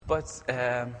But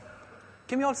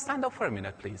can we all stand up for a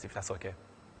minute, please, if that's okay?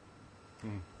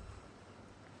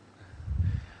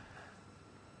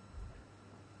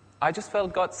 I just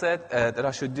felt God said that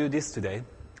I should do this today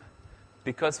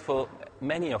because for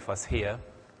many of us here,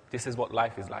 this is what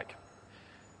life is like.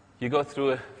 You go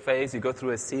through a phase, you go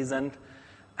through a season,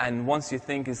 and once you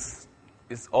think it's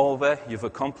over, you've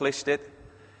accomplished it,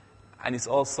 and it's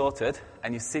all sorted,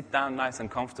 and you sit down nice and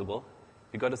comfortable,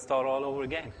 you've got to start all over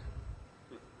again.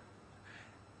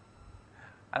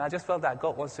 And I just felt that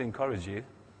God wants to encourage you.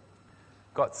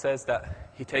 God says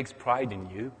that He takes pride in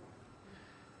you.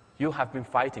 You have been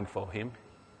fighting for Him.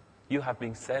 You have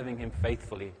been serving Him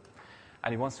faithfully.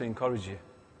 And He wants to encourage you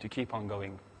to keep on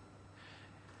going.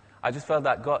 I just felt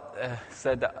that God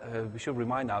said that we should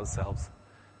remind ourselves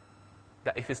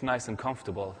that if it's nice and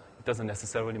comfortable, it doesn't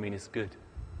necessarily mean it's good.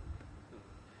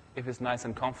 If it's nice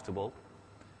and comfortable,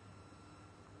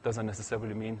 doesn't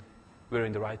necessarily mean we're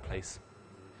in the right place.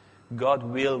 God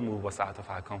will move us out of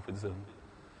our comfort zone.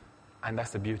 And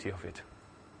that's the beauty of it.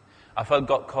 I felt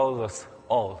God calls us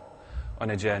all on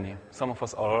a journey. Some of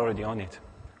us are already on it.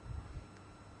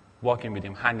 Walking with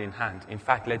Him hand in hand. In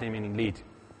fact, letting Him lead.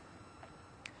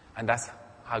 And that's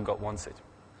how God wants it.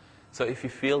 So if you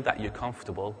feel that you're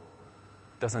comfortable,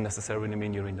 doesn't necessarily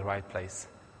mean you're in the right place.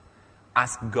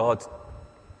 Ask God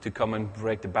to come and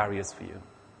break the barriers for you.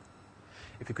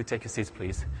 If you could take your seats,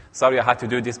 please. Sorry I had to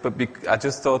do this, but I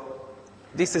just thought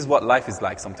this is what life is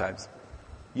like sometimes.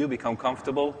 You become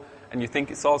comfortable and you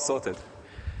think it's all sorted.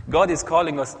 God is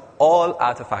calling us all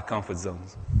out of our comfort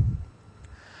zones.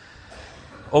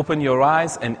 Open your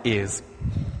eyes and ears.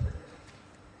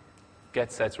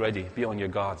 Get set ready. Be on your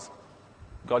guards.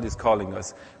 God is calling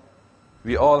us.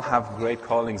 We all have great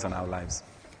callings on our lives.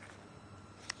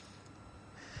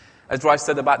 As Raj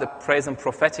said about the Praise and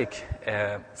Prophetic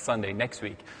Sunday next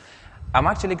week, I'm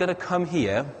actually going to come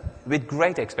here with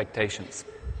great expectations.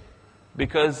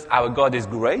 Because our God is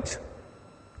great,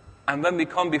 and when we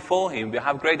come before Him, we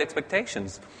have great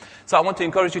expectations. So I want to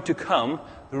encourage you to come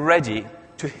ready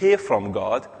to hear from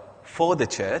God for the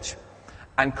church,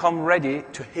 and come ready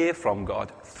to hear from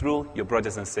God through your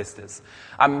brothers and sisters.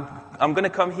 I'm going to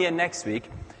come here next week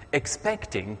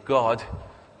expecting God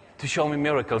to show me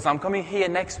miracles. I'm coming here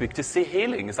next week to see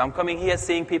healings. I'm coming here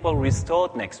seeing people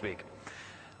restored next week.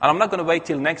 And I'm not going to wait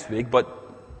till next week, but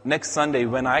next Sunday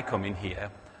when I come in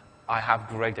here, I have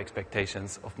great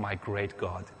expectations of my great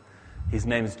God. His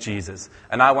name is Jesus.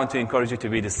 And I want to encourage you to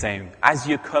be the same. As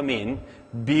you come in,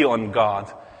 be on guard.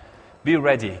 Be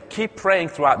ready. Keep praying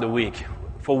throughout the week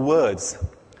for words,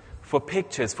 for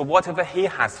pictures, for whatever He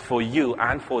has for you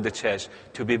and for the church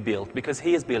to be built, because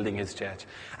He is building His church.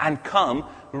 And come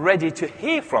ready to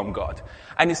hear from God.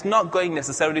 And it's not going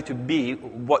necessarily to be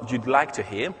what you'd like to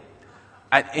hear.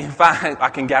 And in fact, I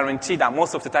can guarantee that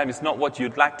most of the time it's not what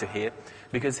you'd like to hear,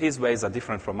 because His ways are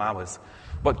different from ours.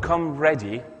 But come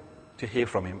ready to hear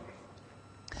from Him.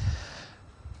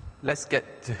 Let's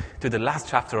get to the last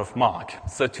chapter of Mark.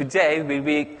 So today we'll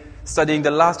be studying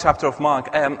the last chapter of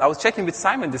Mark. I was checking with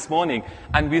Simon this morning,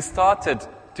 and we started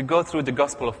to go through the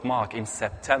Gospel of Mark in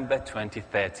September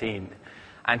 2013.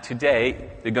 And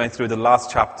today we're going through the last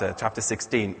chapter, chapter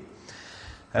 16.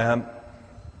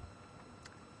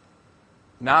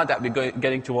 Now that we're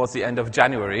getting towards the end of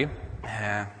January,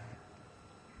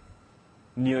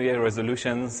 New Year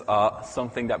resolutions are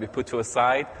something that we put to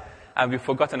aside and we've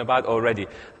forgotten about already.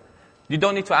 You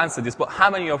don't need to answer this, but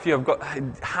how many of you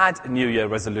have had New Year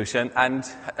resolution and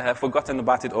forgotten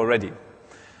about it already?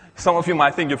 Some of you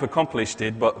might think you've accomplished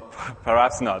it, but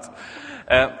perhaps not.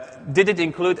 Did it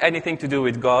include anything to do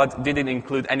with God? Did it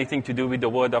include anything to do with the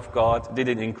Word of God? Did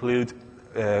it include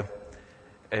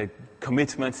a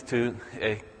commitment to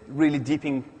really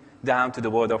deeping down to the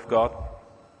Word of God?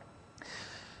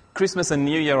 Christmas and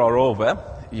New Year are over.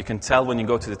 You can tell when you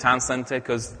go to the town centre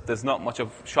because there's not much of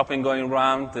shopping going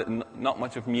around, not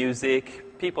much of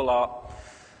music. People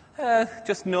are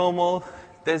just normal.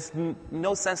 There's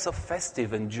no sense of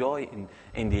festive and joy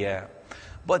in the air.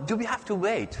 But do we have to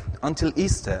wait until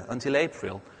Easter, until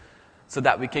April, so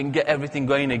that we can get everything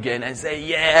going again and say,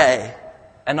 yeah,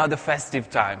 another festive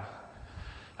time?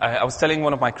 I was telling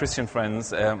one of my Christian friends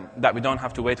that we don't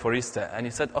have to wait for Easter. And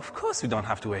he said, of course we don't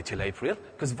have to wait till April,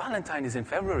 because Valentine is in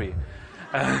February.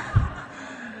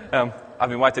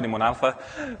 I've invited him on Alpha.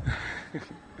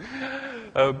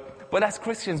 But as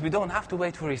Christians, we don't have to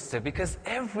wait for Easter, because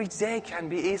every day can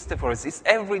be Easter for us. It's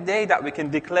every day that we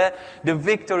can declare the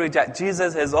victory that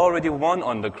Jesus has already won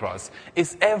on the cross.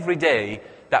 It's every day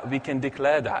that we can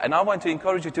declare that. And I want to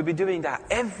encourage you to be doing that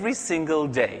every single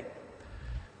day.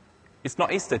 It's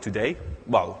not Easter today,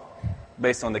 well,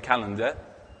 based on the calendar,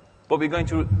 But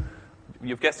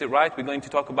you've guessed it right, we're going to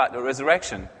talk about the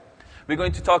resurrection. We're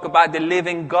going to talk about the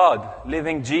living God,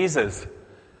 living Jesus.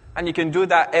 And you can do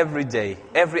that every day,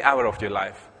 every hour of your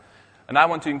life. And I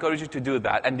want to encourage you to do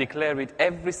that and declare it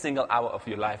every single hour of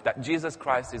your life, that Jesus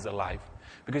Christ is alive.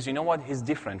 Because you know what? He's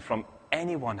different from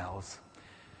anyone else.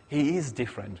 He is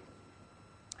different.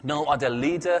 No other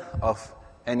leader of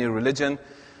any religion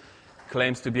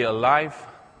claims to be alive,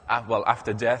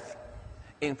 after death.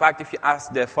 In fact, if you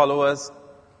ask their followers,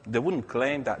 they wouldn't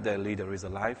claim that their leader is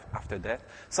alive after death.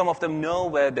 Some of them know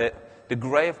where the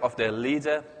grave of their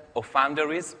leader or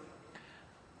founder is.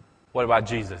 What about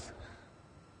Jesus?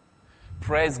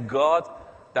 Praise God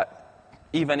that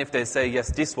even if they say,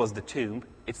 yes, this was the tomb,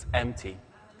 it's empty.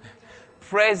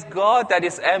 Praise God that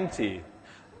it's empty.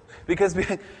 Because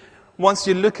once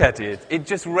you look at it, it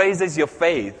just raises your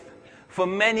faith. For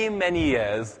many, many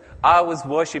years, I was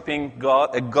worshiping a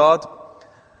God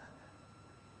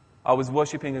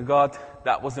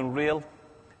that wasn't real.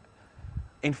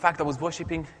 In fact, I was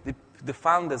worshiping the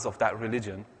founders of that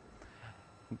religion,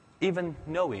 even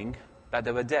knowing that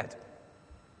they were dead.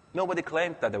 Nobody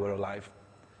claimed that they were alive.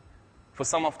 For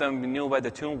some of them, we knew where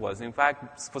the tomb was. In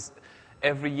fact, for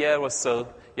every year or so,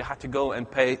 you had to go and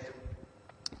pay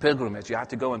pilgrimage. You had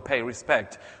to go and pay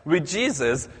respect. With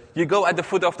Jesus, you go at the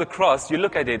foot of the cross, you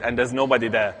look at it, and there's nobody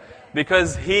there.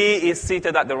 Because he is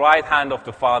seated at the right hand of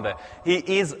the Father. He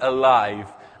is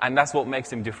alive, and that's what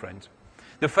makes him different.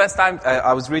 The first time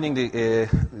I was reading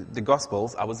the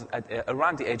Gospels, I was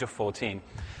around the age of 14.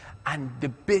 And the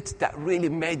bit that really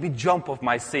made me jump off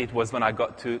my seat was when I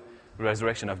got to the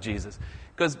resurrection of Jesus.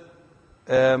 Because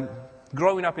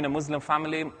growing up in a Muslim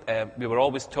family, we were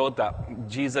always told that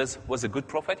Jesus was a good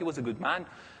prophet, he was a good man,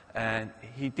 and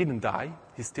he didn't die,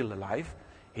 he's still alive.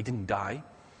 He didn't die,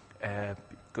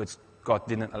 because God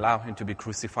didn't allow him to be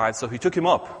crucified, so he took him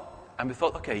up. And we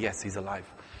thought, okay, yes, he's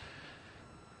alive.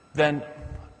 Then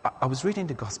I was reading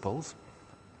the Gospels.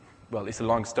 Well, it's a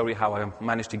long story how I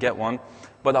managed to get one,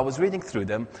 but I was reading through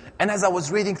them, and as I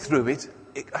was reading through it,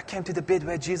 I came to the bit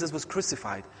where Jesus was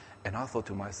crucified, and I thought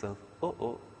to myself,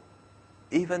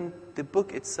 even the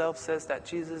book itself says that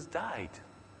Jesus died,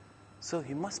 so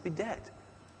he must be dead.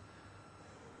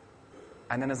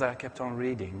 And then as I kept on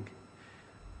reading,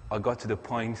 I got to the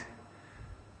point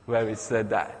where it said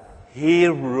that he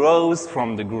rose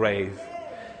from the grave,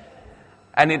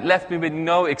 and it left me with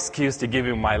no excuse to give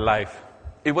him my life.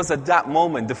 It was at that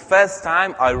moment, the first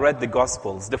time I read the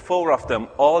Gospels, the 4 of them,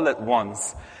 all at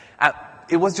once. And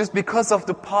it was just because of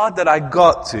the part that I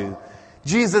got to.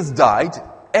 Jesus died.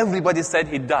 Everybody said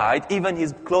he died. Even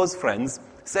his close friends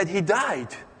said he died.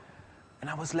 And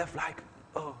I was left like,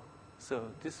 so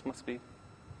this must be,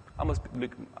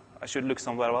 I should look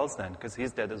somewhere else then, because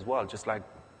he's dead as well, just like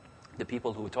the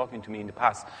people who were talking to me in the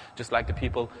past, just like the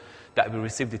people that we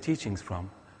received the teachings from.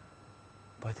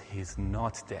 But he's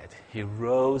not dead. He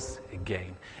rose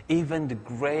again. Even the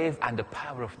grave and the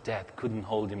power of death couldn't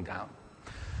hold him down.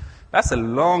 That's a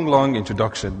long, long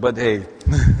introduction, but hey.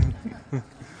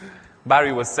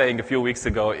 Barry was saying a few weeks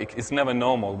ago, it's never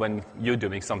normal when you're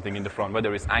doing something in the front,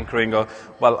 whether it's anchoring or,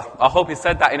 well, I hope he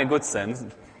said that in a good sense.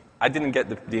 I didn't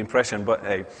get the impression, but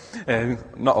hey,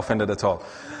 not offended at all.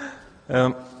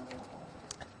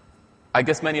 I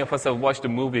guess many of us have watched the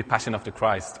movie Passion of the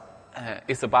Christ.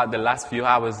 It's about the last few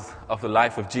hours of the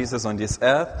life of Jesus on this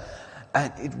earth,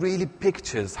 and it really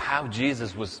pictures how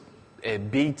Jesus was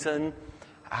beaten,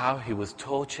 how he was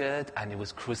tortured, and he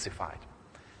was crucified.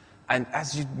 And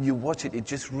as you watch it, it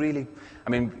just really,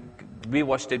 we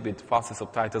watched it with faster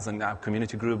subtitles in our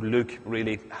community group. Luke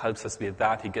really helps us with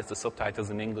that. He gets the subtitles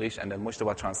in English, and then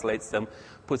Mustafa translates them,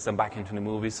 puts them back into the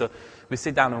movie. So we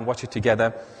sit down and watch it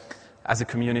together as a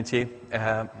community.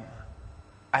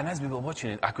 And as we were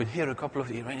watching it, I could hear a couple of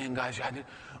the Iranian guys shouting,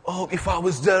 if I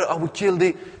was there, I would kill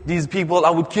these people, I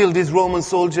would kill these Roman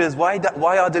soldiers. Why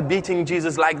are they beating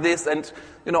Jesus like this? And,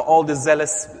 all the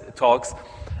zealous talks.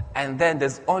 And then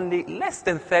there's only less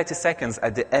than 30 seconds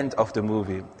at the end of the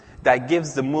movie that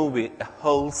gives the movie a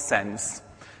whole sense.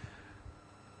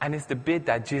 And it's the bit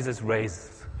that Jesus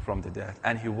raises from the dead,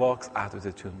 and he walks out of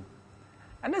the tomb.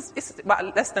 And it's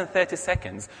about less than 30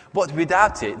 seconds. But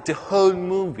without it, the whole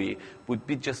movie would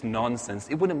be just nonsense.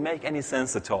 It wouldn't make any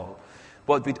sense at all.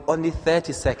 But with only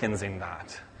 30 seconds in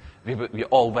that, we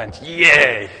all went,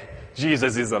 yay!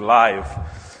 Jesus is alive.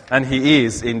 And he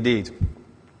is indeed.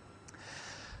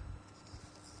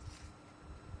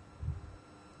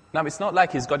 Now, it's not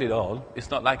like he's got it all. It's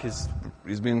not like he's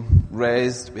been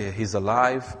raised, he's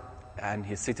alive, and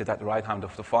he's seated at the right hand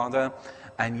of the Father,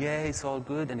 and yeah, it's all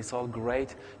good and it's all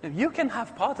great. You can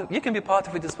be part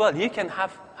of it as well. You can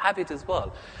have it as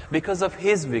well. Because of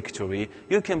his victory,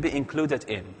 you can be included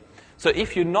in. So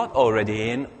if you're not already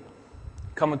in,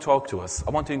 come and talk to us.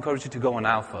 I want to encourage you to go on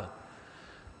Alpha.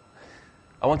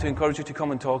 I want to encourage you to come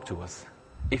and talk to us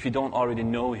if you don't already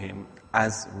know him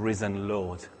as risen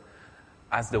Lord,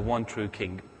 as the one true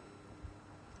King.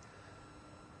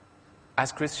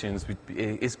 As Christians,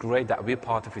 it's great that we're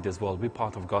part of it as well. We're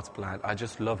part of God's plan. I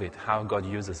just love it, how God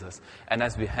uses us. And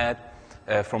as we heard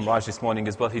from Raj this morning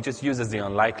as well, he just uses the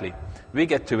unlikely. We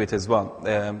get to it as well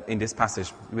in this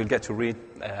passage. We'll get to read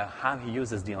how he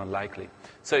uses the unlikely.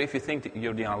 So if you think that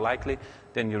you're the unlikely,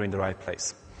 then you're in the right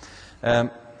place.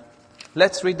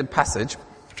 Let's read the passage,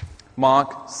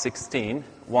 Mark 16,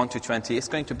 1 to 20. It's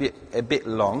going to be a bit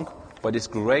long, but it's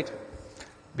great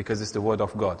because it's the Word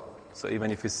of God. So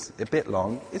even if it's a bit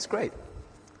long, it's great.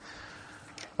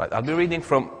 Right, I'll be reading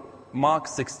from Mark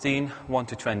 16, 1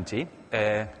 to 20.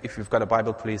 If you've got a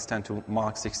Bible, please turn to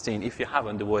Mark 16. If you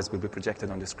haven't, the words will be projected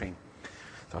on the screen.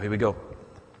 So here we go.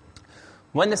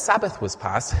 When the Sabbath was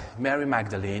past, Mary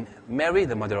Magdalene, Mary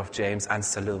the mother of James, and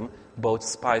Salome bought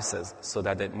spices so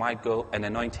that they might go and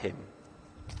anoint him,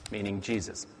 meaning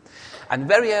Jesus. And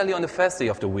very early on the first day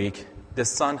of the week, the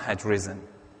sun had risen.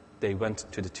 They went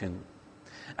to the tomb.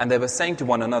 And they were saying to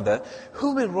one another,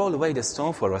 "Who will roll away the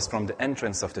stone for us from the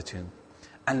entrance of the tomb?"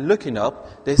 And looking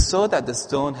up, they saw that the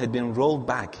stone had been rolled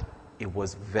back. It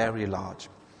was very large.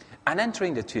 And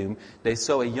entering the tomb, they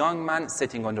saw a young man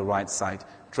sitting on the right side,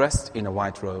 dressed in a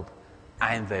white robe.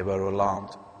 And they were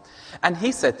alarmed. And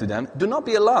he said to them, "Do not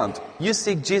be alarmed. You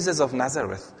seek Jesus of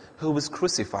Nazareth, who was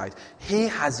crucified. He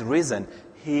has risen.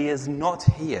 He is not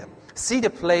here. See the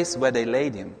place where they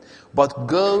laid him. But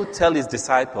go tell his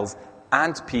disciples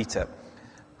and Peter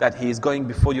that he is going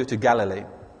before you to Galilee.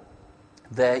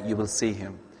 There you will see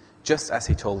him, just as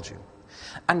he told you."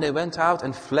 And they went out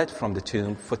and fled from the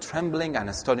tomb, for trembling and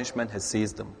astonishment had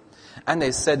seized them. And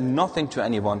they said nothing to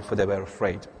anyone, for they were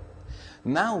afraid.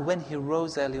 Now when he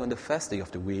rose early on the first day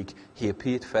of the week, he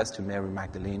appeared first to Mary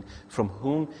Magdalene, from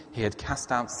whom he had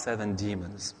cast out 7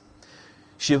 demons.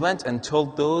 She went and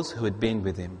told those who had been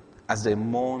with him, as they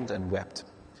mourned and wept.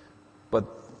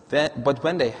 But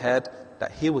when they heard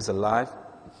that he was alive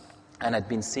and had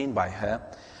been seen by her,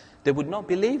 they would not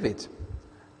believe it.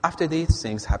 After these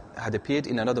things had appeared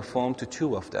in another form to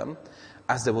 2 of them,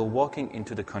 as they were walking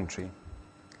into the country.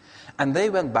 And they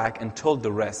went back and told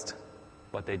the rest,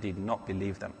 but they did not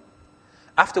believe them.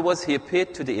 Afterwards he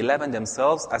appeared to the 11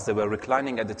 themselves as they were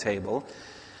reclining at the table,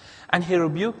 and he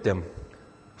rebuked them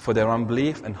for their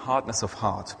unbelief and hardness of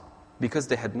heart, because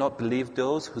they had not believed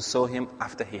those who saw him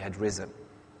after he had risen.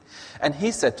 And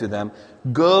he said to them,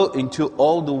 "Go into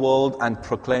all the world and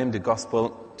proclaim the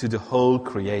gospel to the whole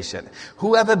creation.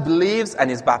 Whoever believes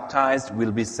and is baptized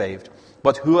will be saved,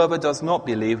 but whoever does not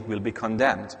believe will be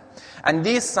condemned. And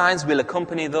these signs will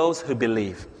accompany those who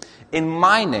believe. In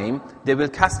my name they will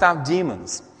cast out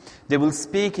demons. They will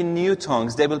speak in new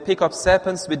tongues. They will pick up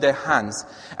serpents with their hands.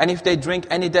 And if they drink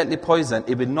any deadly poison,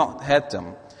 it will not hurt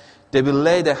them. They will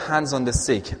lay their hands on the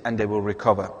sick and they will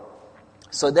recover."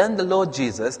 So then the Lord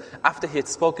Jesus, after he had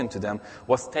spoken to them,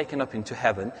 was taken up into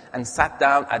heaven and sat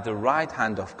down at the right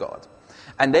hand of God.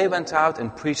 And they went out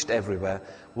and preached everywhere,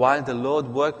 while the Lord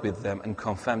worked with them and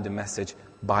confirmed the message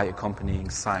by accompanying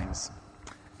signs.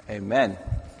 Amen.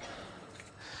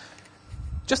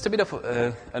 Just a bit of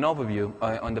an overview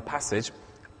on the passage.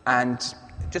 And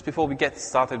just before we get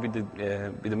started with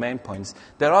the main points,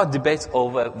 there are debates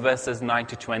over verses 9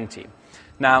 to 20.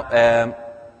 Now,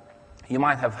 you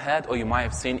might have heard or you might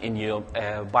have seen in your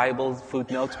Bible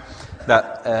footnote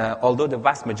that although the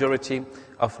vast majority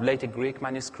of later Greek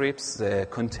manuscripts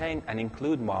contain and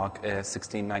include Mark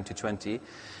 16, 9 to 20,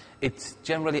 it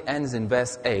generally ends in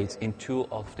verse 8 in 2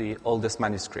 of the oldest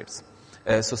manuscripts.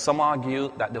 So some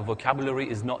argue that the vocabulary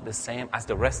is not the same as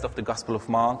the rest of the Gospel of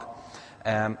Mark,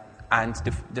 and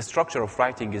the structure of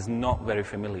writing is not very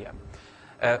familiar.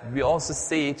 We also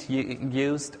see it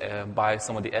used by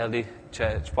some of the early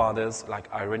church fathers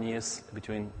like Irenaeus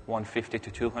between 150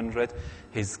 to 200.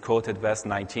 He's quoted verse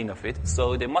 19 of it.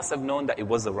 So they must have known that it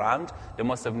was around. They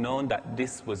must have known that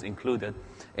this was included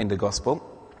in the gospel.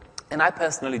 And I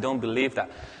personally don't believe that.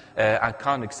 I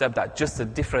can't accept that just a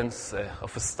difference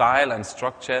of a style and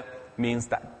structure means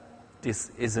that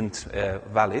this isn't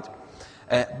valid.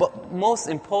 But most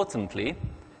importantly,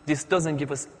 this doesn't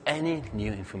give us any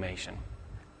new information.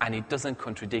 And it doesn't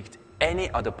contradict any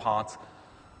other part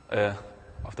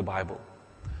of the Bible.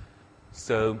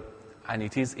 And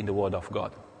it is in the Word of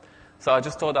God. So I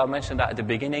just thought I'd mention that at the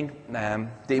beginning.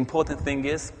 The important thing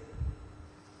is,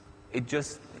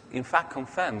 in fact,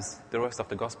 confirms the rest of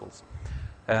the Gospels.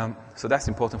 So that's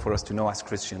important for us to know as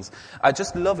Christians. I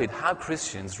just love it how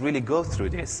Christians really go through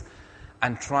this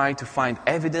and try to find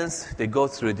evidence. They go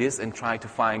through this and try to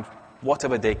find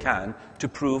whatever they can to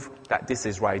prove that this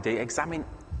is right. They examine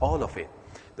all of it.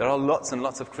 There are lots and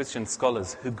lots of Christian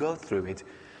scholars who go through it.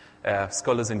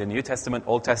 Scholars in the New Testament,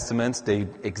 Old Testament, they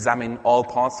examine all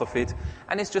parts of it.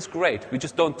 And it's just great. We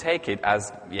just don't take it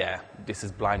as, yeah, this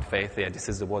is blind faith, yeah, this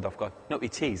is the Word of God. No,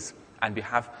 it is. And we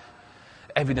have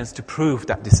evidence to prove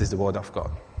that this is the Word of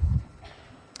God.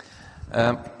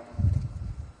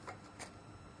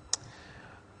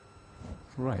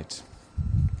 Right.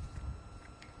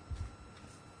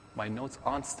 My notes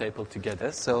aren't stapled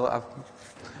together,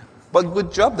 but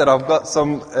good job that I've got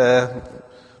some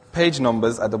page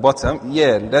numbers at the bottom.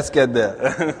 Yeah, let's get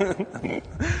there.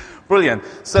 Brilliant.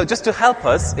 So just to help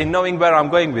us in knowing where I'm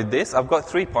going with this, I've got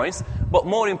 3 points. But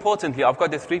more importantly, I've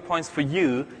got the 3 points for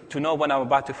you to know when I'm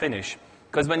about to finish.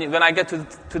 Because when I get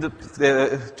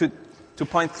to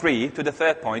point 3, to the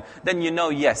third point, then you know,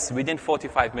 yes, within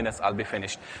 45 minutes I'll be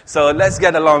finished. So let's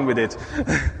get along with it.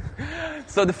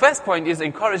 So the first point is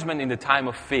encouragement in the time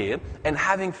of fear and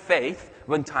having faith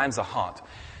when times are hard.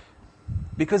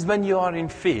 Because when you are in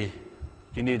fear,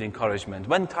 you need encouragement.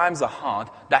 When times are hard,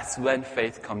 that's when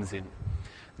faith comes in.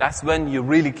 That's when you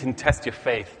really can test your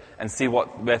faith and see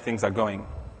where things are going.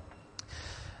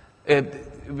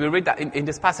 We read that in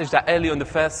this passage that early on the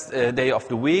first day of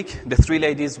the week, the 3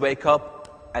 ladies wake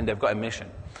up and they've got a mission.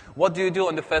 What do you do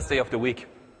on the first day of the week,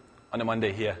 on a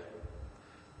Monday here?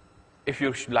 If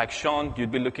you're like Sean,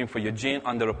 you'd be looking for your jean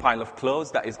under a pile of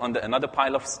clothes that is under another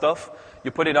pile of stuff.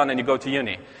 You put it on and you go to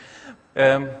uni.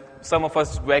 Some of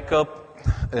us wake up,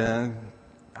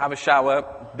 have a shower,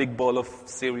 big bowl of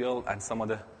cereal and some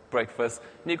other breakfast,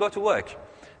 and you go to work.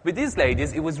 With these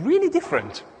ladies, it was really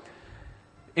different.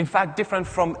 In fact, different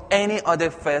from any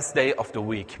other first day of the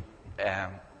week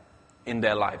in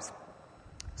their lives.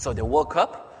 So they woke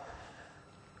up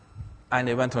and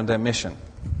they went on their mission.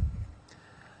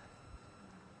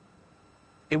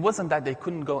 It wasn't that they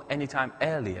couldn't go any time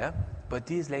earlier, but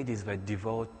these ladies were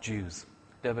devout Jews.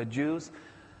 They were Jews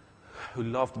who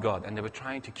loved God, and they were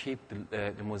trying to keep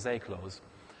the Mosaic laws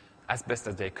as best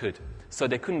as they could. So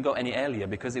they couldn't go any earlier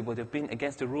because it would have been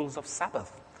against the rules of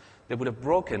Sabbath. They would have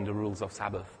broken the rules of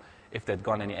Sabbath if they'd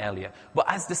gone any earlier. But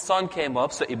as the sun came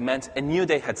up, so it meant a new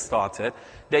day had started.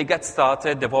 They get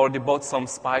started, they've already bought some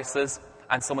spices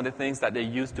and some of the things that they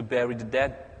use to bury the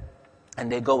dead. And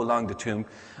they go along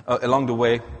the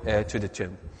way to the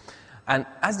tomb. And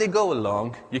as they go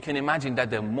along, you can imagine that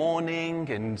they're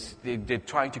mourning and they're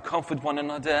trying to comfort one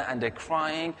another and they're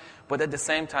crying, but at the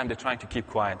same time they're trying to keep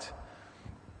quiet.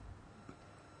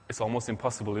 It's almost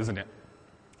impossible, isn't it?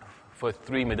 For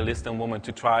 3 Middle Eastern women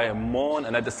to try and mourn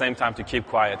and at the same time to keep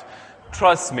quiet.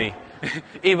 Trust me,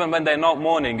 even when they're not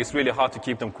mourning, it's really hard to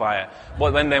keep them quiet.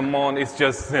 But when they mourn, it's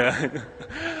just...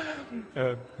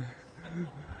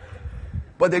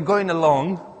 But they're going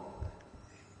along,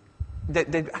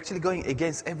 they're actually going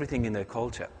against everything in their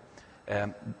culture.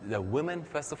 The women,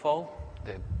 first of all,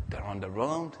 they're on the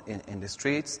road, in the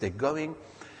streets, they're going.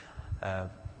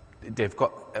 They've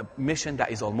got a mission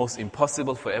that is almost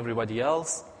impossible for everybody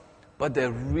else, but they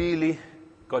really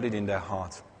got it in their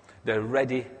heart. They're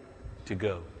ready to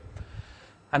go.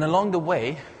 And along the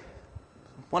way,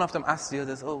 one of them asked the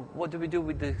others, what do we do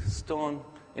with the stone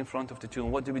in front of the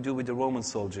tomb? What do we do with the Roman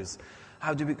soldiers?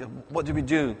 What do we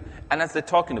do? And as they're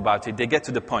talking about it, they get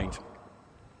to the point.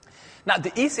 Now,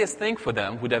 the easiest thing for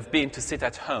them would have been to sit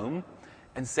at home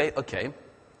and say, okay,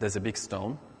 there's a big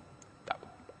stone that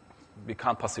we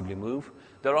can't possibly move.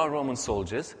 There are Roman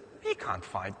soldiers. We can't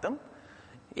fight them.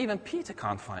 Even Peter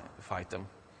can't fight them.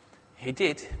 He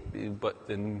did, but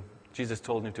then Jesus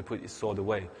told him to put his sword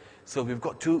away. So we've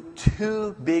got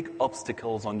two big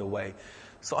obstacles on the way.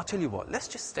 So I'll tell you what, let's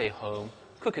just stay home,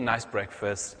 cook a nice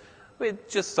breakfast, with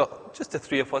just the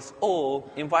 3 of us, or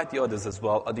invite the others as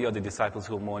well, or the other disciples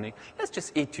who are mourning. Let's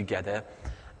just eat together.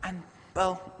 And,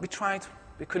 well, we tried.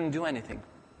 We couldn't do anything.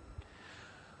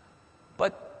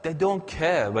 But they don't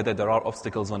care whether there are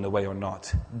obstacles on the way or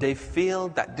not. They feel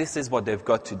that this is what they've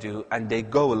got to do, and they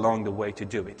go along the way to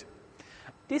do it.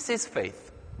 This is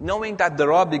faith, knowing that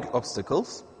there are big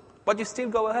obstacles, but you still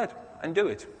go ahead and do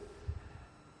it.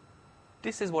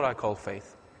 This is what I call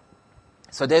faith.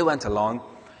 So they went along.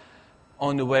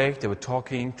 On the way, they were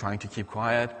talking, trying to keep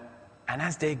quiet. And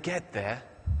as they get there,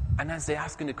 and as they're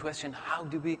asking the question, how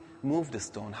do we move the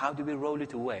stone? How do we roll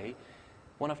it away?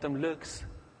 One of them looks,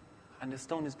 and the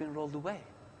stone has been rolled away.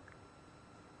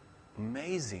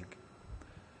 Amazing.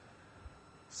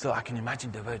 So I can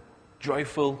imagine they were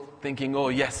joyful, thinking, oh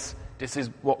yes, This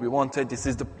is what we wanted. This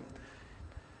is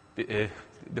the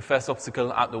first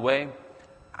obstacle out the way.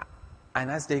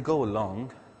 And as they go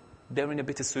along, they're in a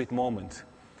bittersweet moment.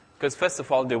 Because first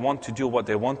of all, they want to do what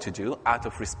they want to do out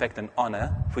of respect and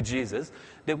honor for Jesus.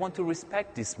 They want to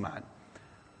respect this man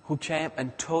who came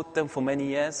and taught them for many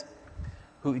years.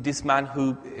 This man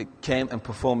who came and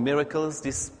performed miracles.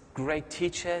 This great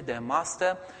teacher, their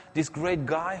master. This great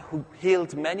guy who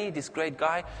healed many. This great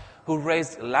guy who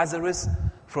raised Lazarus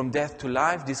from death to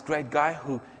life. This great guy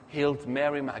who healed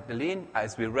Mary Magdalene,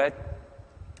 as we read.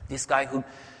 This guy who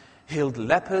healed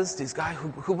lepers. This guy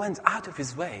who went out of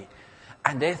his way.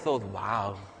 And they thought,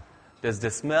 wow, there's the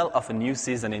smell of a new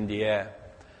season in the air.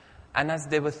 And as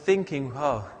they were thinking,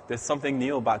 oh, there's something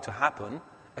new about to happen,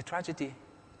 a tragedy,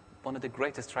 one of the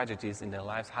greatest tragedies in their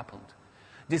lives happened.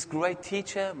 This great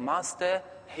teacher, master,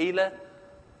 healer,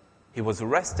 he was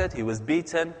arrested, he was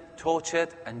beaten, tortured,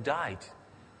 and died.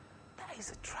 That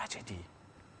is a tragedy.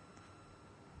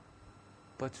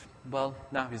 But, well,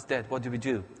 now he's dead. What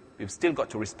do? We've still got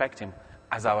to respect him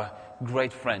as our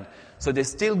great friend. So they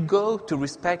still go to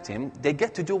respect him. They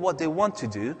get to do what they want to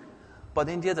do. But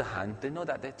on the other hand, they know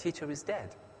that their teacher is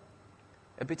dead.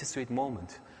 A bittersweet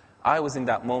moment. I was in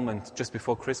that moment just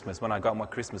before Christmas when I got my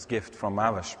Christmas gift from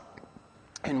Mavash.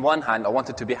 In one hand, I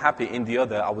wanted to be happy. In the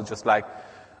other, I was just like,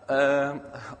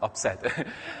 upset.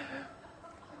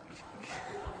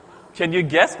 Can you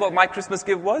guess what my Christmas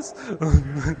gift was?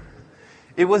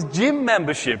 It was gym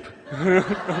membership.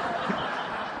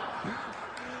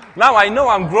 Now I know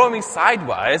I'm growing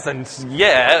sideways, and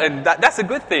that's a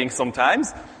good thing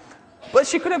sometimes. But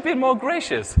she could have been more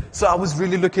gracious. So I was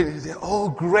really looking at it, oh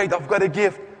great, I've got a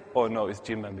gift. Oh no, it's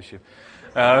gym membership.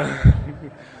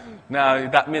 Now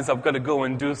that means I've got to go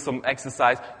and do some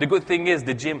exercise. The good thing is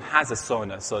the gym has a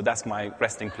sauna, so that's my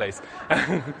resting place.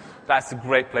 That's a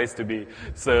great place to be.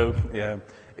 So yeah,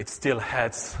 it still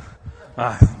hurts.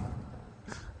 Got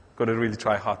to really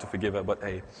try hard to forgive her, but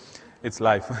hey, it's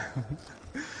life.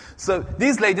 So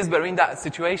these ladies were in that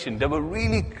situation. They were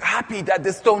really happy that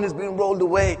the stone is being rolled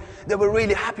away. They were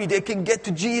really happy they can get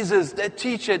to Jesus, their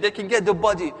teacher. They can get the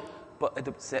body. But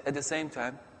at the same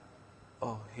time,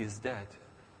 oh, he's dead.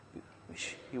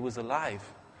 He was alive.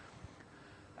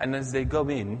 And as they go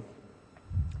in,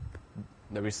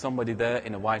 there is somebody there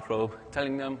in a white robe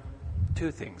telling them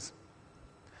two things.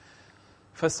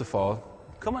 First of all,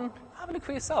 come and have a look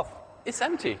for yourself. It's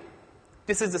empty.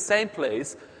 This is the same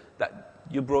place that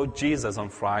you brought Jesus on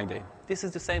Friday. This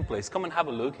is the same place. Come and have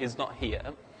a look. He's not here.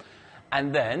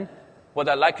 And then, what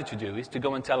I'd like you to do is to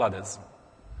go and tell others.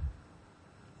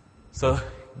 So,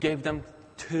 gave them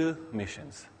two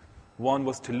missions. One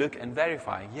was to look and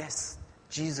verify, yes,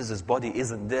 Jesus' body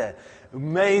isn't there.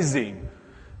 Amazing.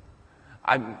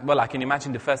 I can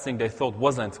imagine the first thing they thought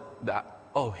wasn't that,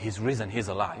 oh, he's risen, he's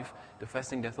alive. The first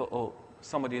thing they thought, oh,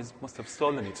 somebody must have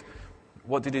stolen it.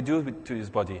 What did they do to his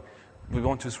body? We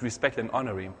want to respect and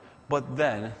honor him. But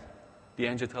then, the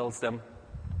angel tells them,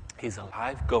 he's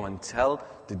alive. Go and tell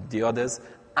the others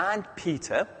and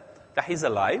Peter that he's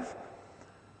alive.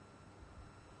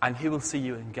 And he will see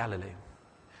you in Galilee.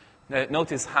 Now,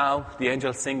 notice how the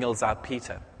angel singles out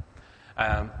Peter.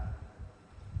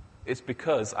 It's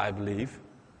because, I believe,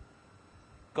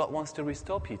 God wants to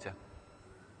restore Peter.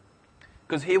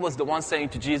 Because he was the one saying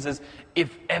to Jesus,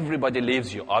 if everybody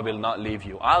leaves you, I will not leave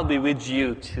you. I'll be with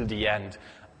you till the end.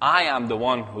 I am the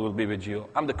one who will be with you.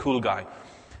 I'm the cool guy.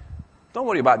 Don't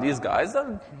worry about these guys.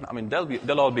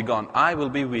 They'll all be gone. I will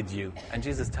be with you. And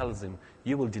Jesus tells him,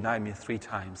 you will deny me 3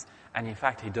 times. And in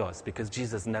fact, he does, because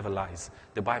Jesus never lies.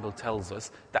 The Bible tells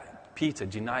us that Peter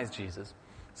denies Jesus.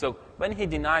 So when he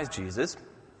denies Jesus,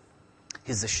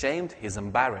 he's ashamed, he's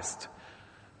embarrassed.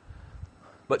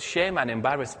 But shame and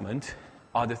embarrassment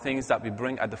are the things that we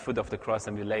bring at the foot of the cross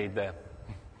and we lay it there.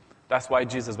 That's why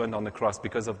Jesus went on the cross,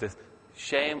 because of the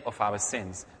shame of our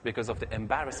sins, because of the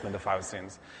embarrassment of our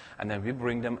sins. And then we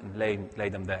bring them and lay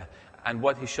them there. And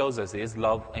what he shows us is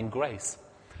love and grace.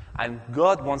 And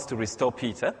God wants to restore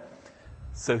Peter,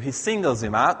 so he singles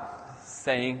him out,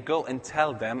 saying, go and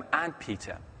tell them and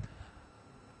Peter.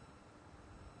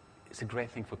 It's a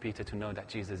great thing for Peter to know that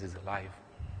Jesus is alive,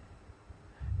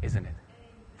 isn't it?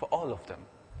 For all of them.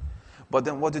 But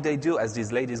then what do they do as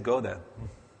these ladies go there?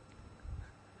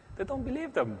 They don't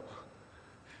believe them.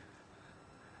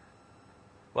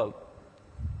 Well,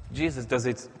 Jesus does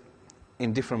it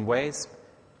in different ways.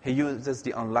 He uses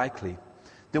the unlikely.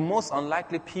 The most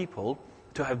unlikely people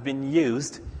to have been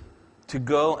used to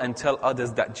go and tell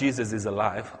others that Jesus is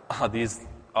alive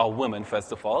are women,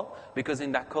 first of all, because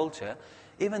in that culture,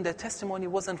 even their testimony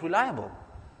wasn't reliable.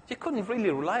 You couldn't really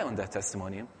rely on their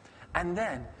testimony. And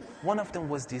then, one of them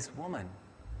was this woman.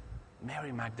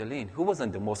 Mary Magdalene, who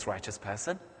wasn't the most righteous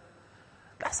person.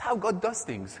 That's how God does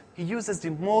things. He uses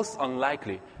the most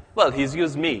unlikely. Well, he's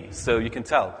used me, so you can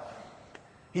tell.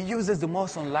 He uses the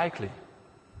most unlikely.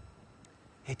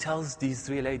 He tells these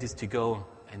 3 ladies to go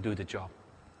and do the job.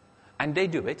 And they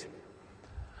do it,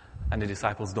 and the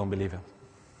disciples don't believe him.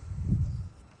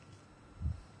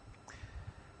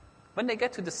 When they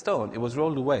get to the stone, it was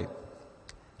rolled away.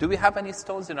 Do we have any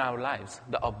stones in our lives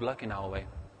that are blocking our way?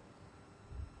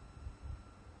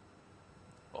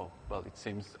 Oh, well, it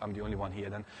seems I'm the only one here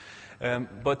then.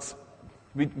 But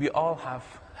we all have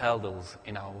hurdles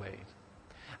in our way.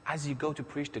 As you go to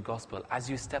preach the gospel, as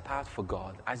you step out for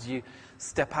God, as you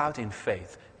step out in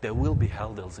faith, there will be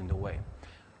hurdles in the way.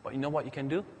 But you know what you can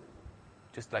do?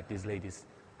 Just like these ladies,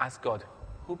 ask God,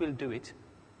 who will do it?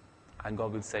 And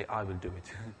God will say, I will do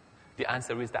it. The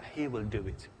answer is that he will do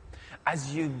it.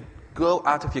 As you go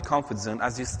out of your comfort zone,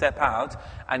 as you step out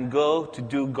and go to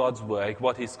do God's work,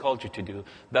 what he's called you to do,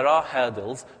 there are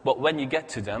hurdles, but when you get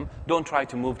to them, don't try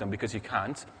to move them because you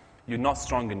can't. You're not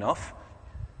strong enough.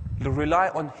 Rely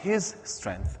on his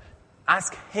strength.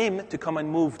 Ask him to come and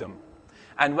move them.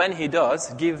 And when he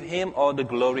does, give him all the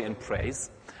glory and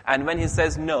praise. And when he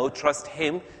says no, trust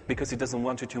him because he doesn't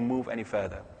want you to move any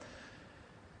further.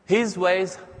 His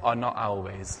ways are not our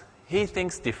ways. He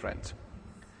thinks different.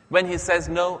 When he says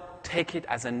no, take it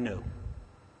as a no.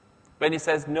 When he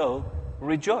says no,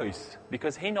 rejoice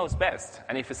because he knows best.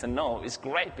 And if it's a no, it's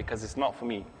great because it's not for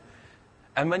me.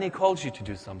 And when he calls you to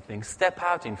do something, step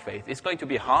out in faith. It's going to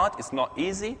be hard, it's not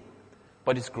easy,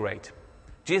 but it's great.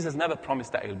 Jesus never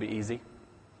promised that it will be easy.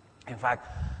 In fact,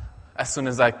 as soon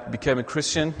as I became a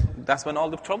Christian, that's when all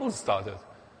the troubles started.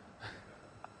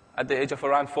 At the age of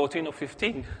around 14 or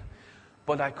 15.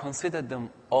 But I considered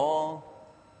them all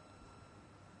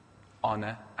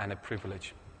honor and a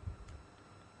privilege.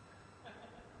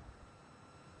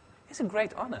 It's a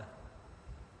great honor.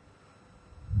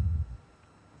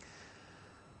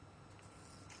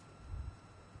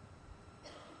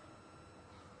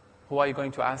 Who are you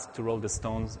going to ask to roll the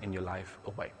stones in your life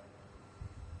away?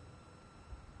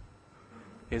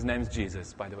 His name's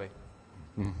Jesus, by the way.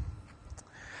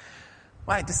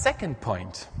 Right, the second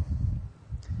point.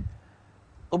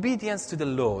 Obedience to the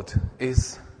Lord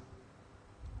is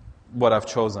what I've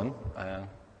chosen.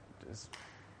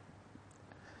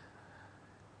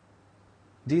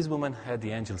 These women heard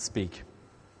the angel speak.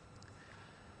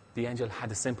 The angel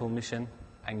had a simple mission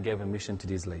and gave a mission to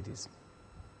these ladies.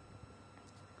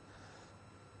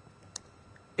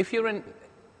 If you're in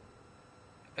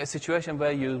a situation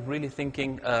where you're really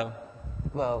thinking, does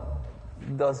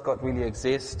God really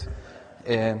exist?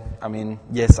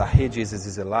 Yes, I hear Jesus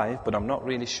is alive, but I'm not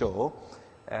really sure.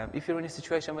 If you're in a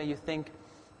situation where you think,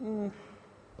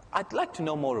 I'd like to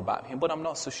know more about him, but I'm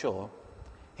not so sure,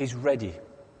 he's ready.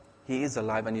 He is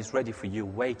alive and he's ready for you,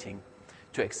 waiting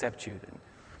to accept you.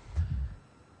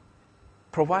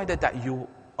 Provided that you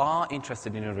are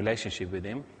interested in a relationship with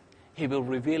him, he will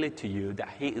reveal it to you that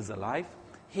he is alive.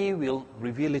 He will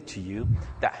reveal it to you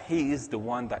that he is the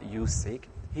one that you seek.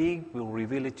 He will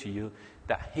reveal it to you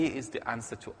that he is the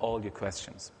answer to all your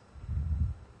questions.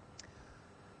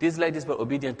 These ladies were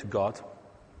obedient to God,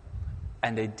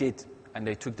 and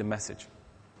they took the message.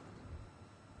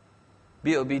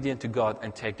 Be obedient to God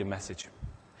and take the message.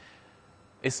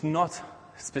 It's not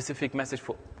a specific message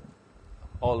for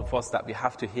all of us that we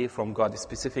have to hear from God.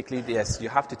 Specifically, yes, you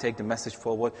have to take the message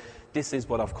forward. This is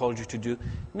what I've called you to do.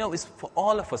 No, it's for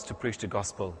all of us to preach the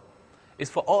gospel. It's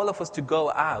for all of us to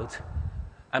go out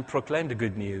and proclaim the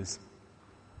good news.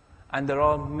 And there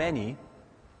are many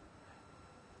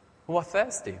who are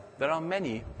thirsty. There are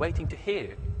many waiting to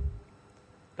hear.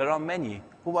 There are many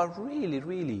who are really,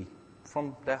 really,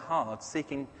 from their heart,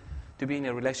 seeking to be in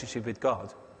a relationship with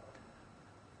God.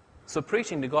 So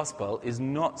preaching the gospel is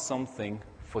not something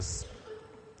for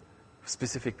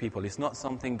specific people. It's not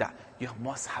something that you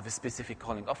must have a specific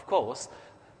calling. Of course,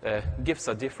 gifts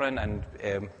are different and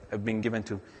have been given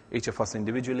to each of us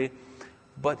individually.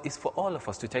 But it's for all of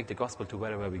us to take the gospel to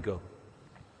wherever we go.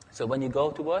 So when you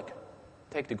go to work,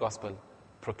 take the gospel,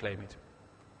 proclaim it.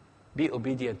 Be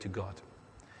obedient to God.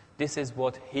 This is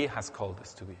what he has called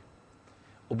us to be.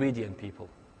 Obedient people.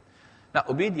 Now,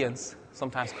 obedience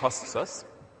sometimes costs us.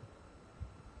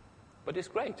 But it's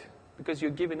great, because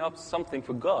you're giving up something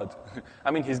for God.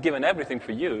 He's given everything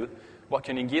for you. What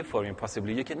can you give for him,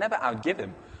 possibly? You can never outgive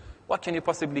him. What can you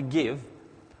possibly give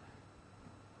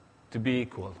to be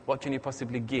equal? What can you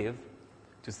possibly give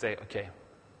to say, okay,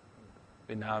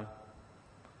 we're now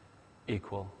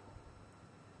equal?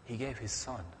 He gave his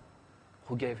son,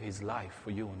 who gave his life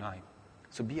for you and I.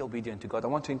 So be obedient to God. I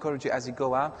want to encourage you as you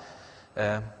go out,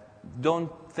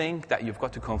 don't think that you've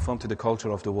got to conform to the culture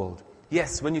of the world.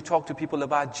 Yes, when you talk to people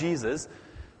about Jesus,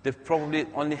 they've probably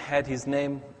only heard his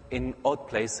name in odd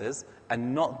places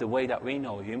and not the way that we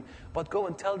know him. But go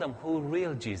and tell them who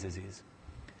real Jesus is.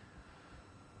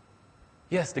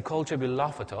 Yes, the culture will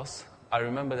laugh at us. I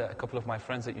remember that a couple of my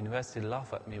friends at university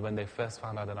laughed at me when they first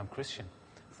found out that I'm Christian.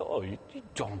 I thought, oh, you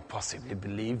don't possibly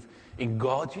believe in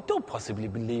God. You don't possibly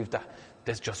believe that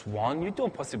there's just one. You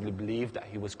don't possibly believe that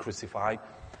he was crucified.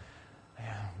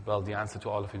 Yeah, well, the answer to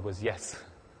all of it was yes.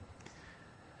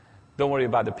 Don't worry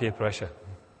about the peer pressure.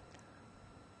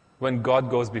 When God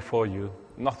goes before you,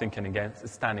 nothing can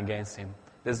stand against him.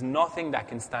 There's nothing that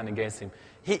can stand against him.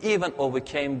 He even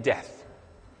overcame death,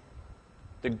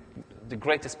 the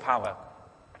greatest power.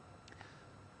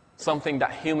 Something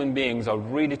that human beings are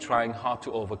really trying hard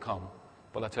to overcome.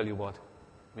 But I tell you what,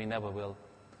 we never will.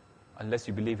 Unless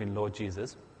you believe in Lord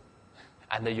Jesus,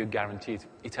 and then you're guaranteed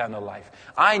eternal life.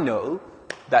 I know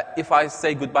that if I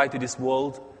say goodbye to this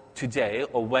world today,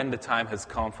 or when the time has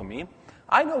come for me,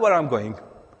 I know where I'm going.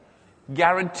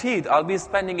 Guaranteed, I'll be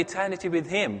spending eternity with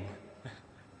him.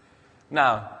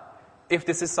 Now, if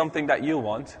this is something that you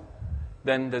want,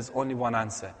 then there's only one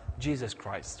answer: Jesus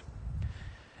Christ.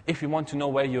 If you want to know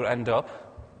where you'll end up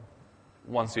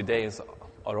once your days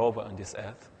are over on this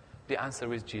earth, the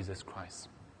answer is Jesus Christ.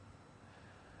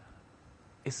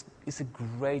 It's a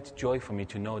great joy for me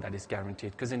to know that it's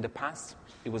guaranteed, because in the past,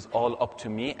 it was all up to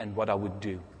me and what I would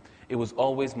do. It was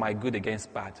always my good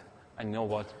against bad. And you know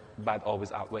what? Bad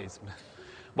always outweighs.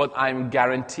 But I'm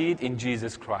guaranteed in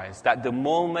Jesus Christ that the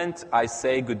moment I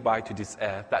say goodbye to this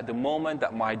earth, that the moment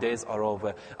that my days are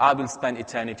over, I will spend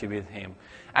eternity with him.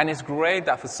 And it's great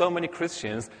that for so many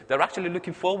Christians, they're actually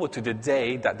looking forward to the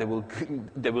day that they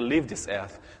will leave this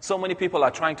earth. So many people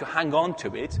are trying to hang on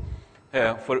to it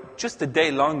for just a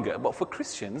day longer. But for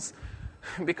Christians,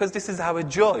 because this is our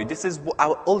joy, this is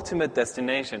our ultimate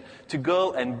destination, to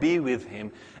go and be with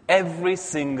him every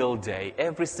single day,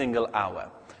 every single hour.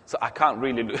 So I can't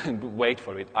really wait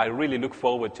for it. I really look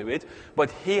forward to it.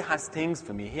 But he has things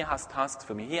for me. He has tasks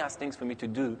for me. He has things for me to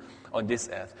do on this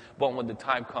earth. But when the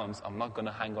time comes, I'm not going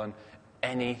to hang on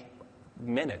any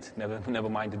minute, never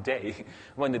mind a day.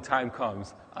 When the time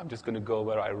comes, I'm just going to go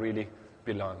where I really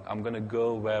belong. I'm going to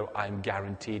go where I'm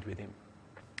guaranteed with him.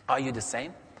 Are you the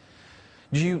same?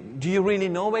 Do you really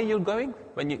know where you're going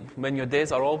when your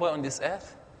days are over on this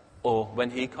earth? Or when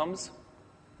he comes,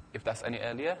 if that's any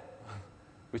earlier?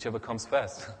 Whichever comes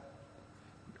first.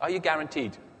 Are you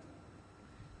guaranteed?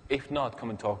 If not, come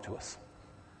and talk to us.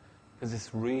 Because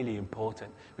it's really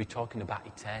important. We're talking about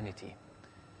eternity.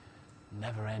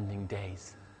 Never-ending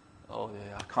days. Oh,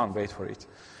 yeah, I can't wait for it.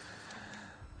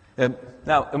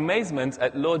 Now, amazement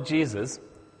at Lord Jesus,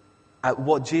 at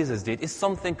what Jesus did, is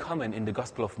something common in the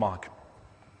Gospel of Mark.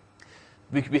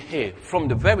 We hear from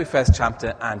the very first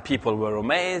chapter, and people were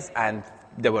amazed, and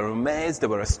they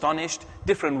were astonished,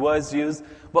 different words used,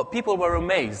 but people were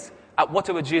amazed at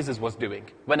whatever Jesus was doing.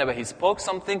 Whenever he spoke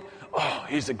something, oh,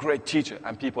 he's a great teacher,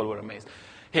 and people were amazed.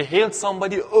 He healed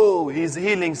somebody, oh, he's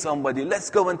healing somebody, let's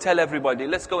go and tell everybody,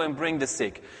 let's go and bring the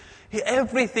sick.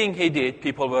 Everything he did,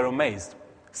 people were amazed.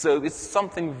 So it's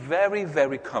something very,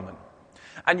 very common.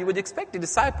 And you would expect the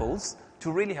disciples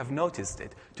to really have noticed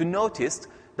it, to notice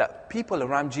that people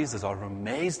around Jesus are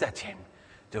amazed at him.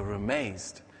 They're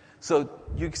amazed. So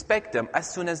you expect them, as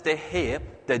soon as they hear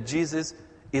that Jesus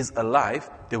is alive,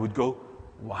 they would go,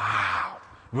 wow,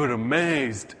 we're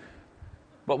amazed.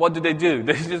 But what do? They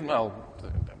just, well,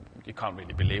 you can't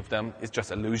really believe them. It's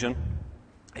just illusion.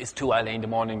 It's too early in the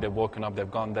morning, they've woken up, they've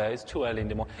gone there. It's too early in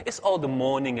the morning. It's all the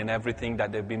mourning and everything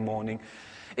that they've been mourning.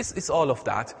 It's all of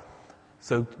that.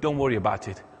 So don't worry about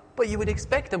it. But you would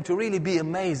expect them to really be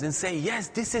amazed and say, yes,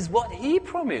 this is what he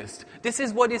promised. This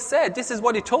is what he said. This is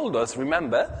what he told us,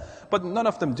 remember? But none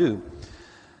of them do.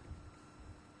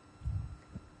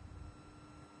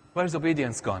 Where's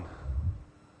obedience gone?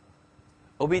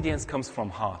 Obedience comes from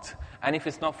heart. And if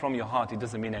it's not from your heart, it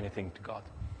doesn't mean anything to God.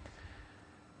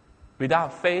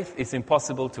 Without faith, it's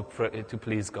impossible to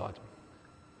please God.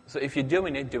 So if you're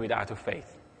doing it, do it out of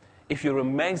faith. If you're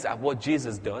amazed at what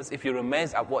Jesus does, if you're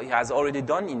amazed at what he has already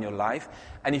done in your life,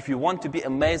 and if you want to be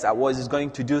amazed at what he's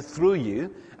going to do through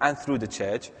you and through the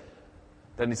church,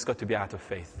 then it's got to be out of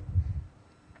faith.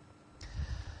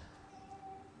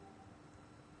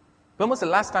 When was the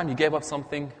last time you gave up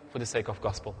something for the sake of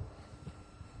gospel?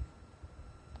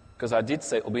 Because I did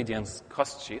say obedience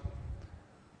costs you.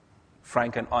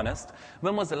 Frank and honest.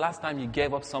 When was the last time you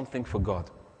gave up something for God?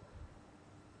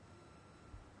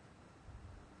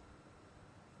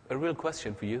 A real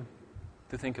question for you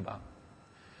to think about.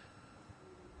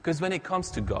 Because when it comes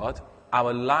to God,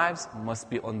 Our lives must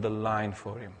be on the line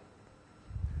for him.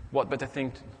 What better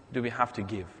thing do we have to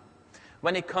give?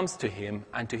 When it comes to him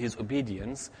and to his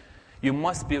obedience, you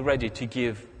must be ready to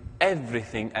give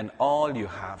everything and all you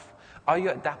have. Are you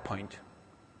at that point?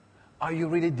 Are you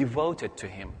really devoted to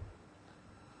him?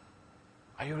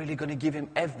 Are you really going to give him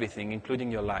everything,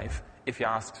 including your life, if he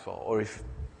asks for, or if...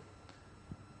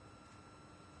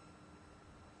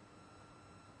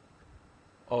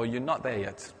 Or you're not there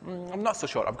yet? I'm not so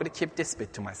sure. I've got to keep this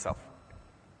bit to myself.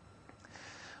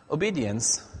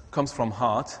 Obedience comes from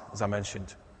heart, as I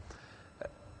mentioned.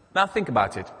 Now think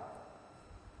about it.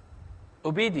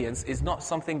 Obedience is not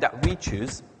something that we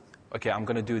choose. Okay, I'm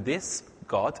going to do this,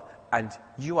 God, and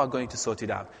you are going to sort it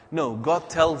out. No, God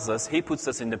tells us, he puts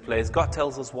us in the place, God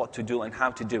tells us what to do and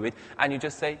how to do it, and you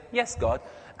just say, yes, God,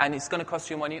 and it's going to cost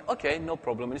you money. Okay, no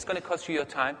problem. And it's going to cost you your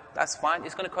time. That's fine.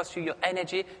 It's going to cost you your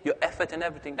energy, your effort and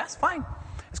everything. That's fine.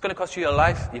 It's going to cost you your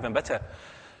life, even better.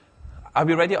 Are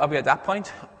we ready? Are we at that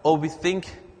point? Or we think,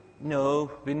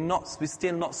 no, we're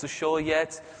still not so sure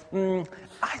yet.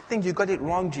 I think you got it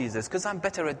wrong, Jesus, because I'm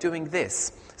better at doing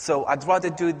this. So I'd rather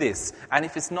do this. And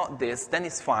if it's not this, then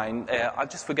it's fine. I'll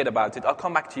just forget about it. I'll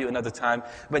come back to you another time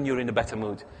when you're in a better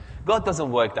mood. God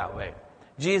doesn't work that way.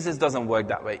 Jesus doesn't work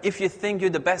that way. If you think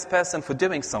you're the best person for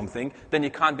doing something, then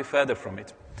you can't be further from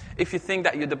it. If you think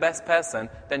that you're the best person,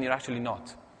 then you're actually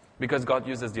not. Because God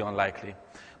uses the unlikely.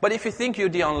 But if you think you're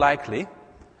the unlikely,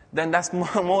 then that's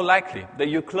more likely that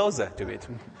you're closer to it.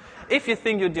 If you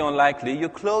think you're the unlikely, you're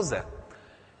closer.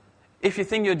 If you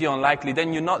think you're the unlikely,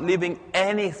 then you're not leaving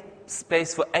any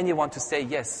space for anyone to say,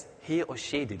 yes, he or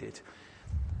she did it.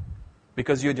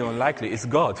 Because you're the unlikely, it's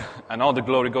God, and all the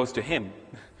glory goes to him.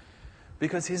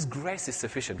 Because his grace is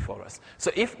sufficient for us. So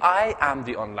if I am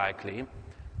the unlikely,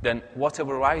 then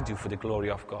whatever I do for the glory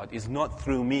of God is not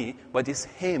through me, but it's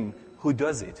him who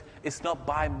does it. It's not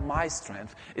by my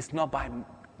strength. It's not by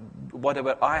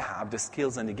whatever I have, the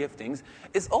skills and the giftings.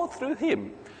 It's all through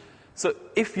him. So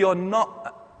if you're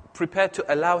not prepared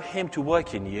to allow him to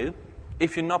work in you,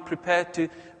 if you're not prepared to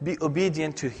be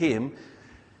obedient to him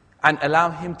and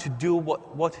allow him to do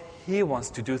what he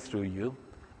wants to do through you,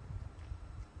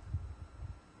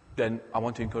 then I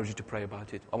want to encourage you to pray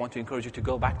about it. I want to encourage you to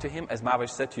go back to him, as Mavish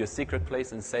said, to your secret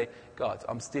place and say, God,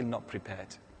 I'm still not prepared.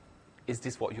 Is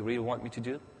this what you really want me to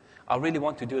do? I really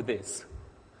want to do this.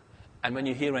 And when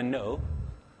you hear a no,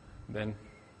 then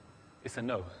it's a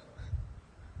no.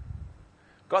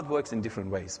 God works in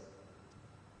different ways.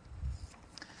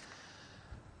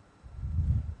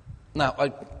 Now,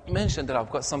 I mentioned that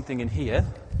I've got something in here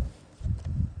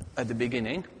at the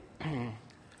beginning.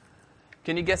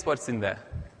 Can you guess what's in there?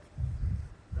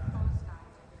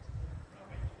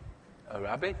 A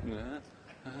rabbit?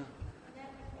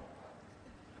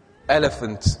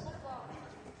 Elephant.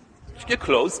 You're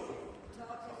close.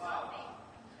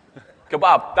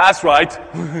 Kebab, that's right.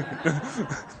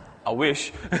 I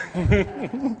wish.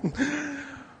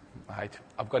 Right,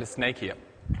 I've got a snake here.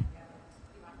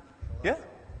 Yeah?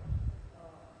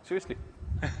 Seriously.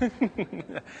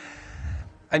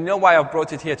 I know why I've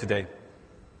brought it here today.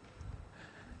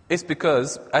 It's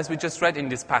because, as we just read in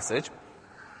this passage,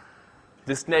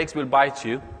 the snakes will bite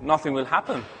you, nothing will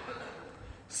happen.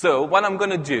 So what I'm going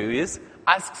to do is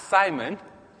ask Simon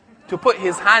to put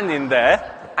his hand in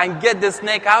there and get the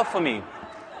snake out for me.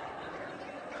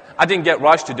 I didn't get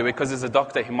Raj to do it because he's a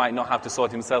doctor. He might not have to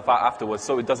sort himself out afterwards,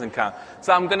 so it doesn't count.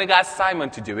 So I'm going to ask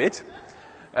Simon to do it.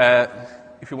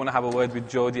 If you want to have a word with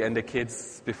Jody and the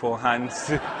kids beforehand,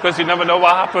 because you never know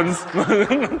what happens.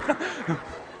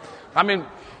 I mean,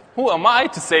 who am I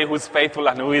to say who's faithful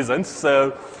and who isn't?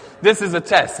 So this is a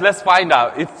test. Let's find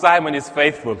out if Simon is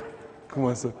faithful. Come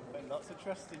on, sir. Lots of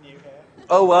trust in you here.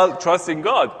 Oh, well, trust in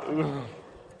God.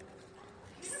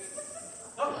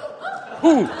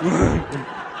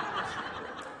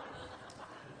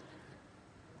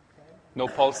 No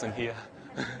pulse in here.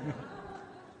 It's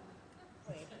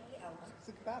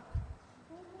a kebab.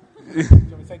 Do you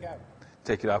want me to take it out?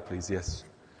 Take it out, please, yes.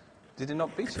 Did it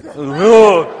not beat you?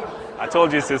 Oh, I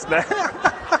told you, sister.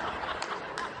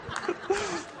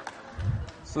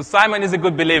 So Simon is a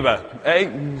good believer. Hey,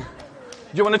 do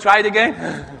you want to try it again?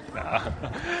 No.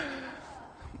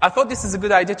 I thought this is a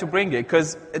good idea to bring it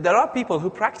because there are people who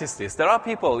practice this. There are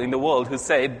people in the world who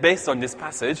say, based on this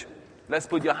passage, let's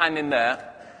put your hand in there.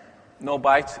 No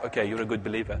bite. Okay, you're a good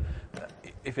believer.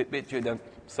 If it bit you, then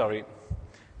sorry.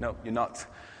 No, you're not.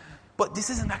 But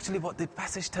this isn't actually what the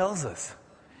passage tells us.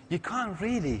 You can't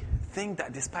really think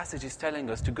that this passage is telling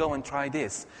us to go and try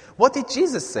this. What did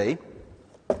Jesus say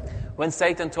when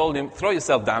Satan told him, throw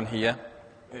yourself down here?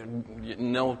 You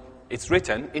know, it's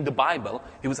written in the Bible.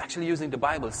 He was actually using the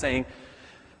Bible saying,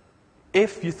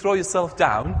 If you throw yourself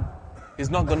down, he's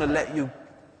not going to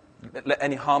let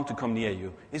any harm to come near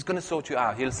you. He's going to sort you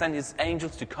out. He'll send his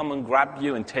angels to come and grab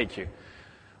you and take you.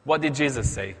 What did Jesus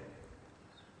say?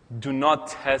 Do not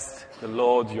test the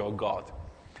Lord your God.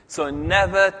 So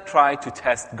never try to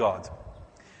test God.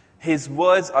 His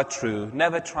words are true.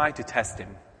 Never try to test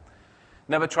him.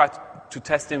 Never try to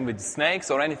test him with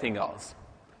snakes or anything else.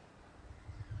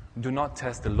 Do not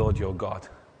test the Lord your God.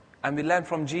 And we learn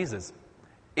from Jesus.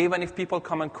 Even if people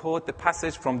come and quote the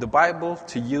passage from the Bible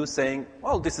to you saying,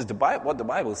 well, this is what the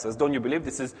Bible says. Don't you believe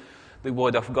this is the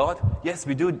word of God? Yes,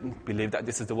 we do believe that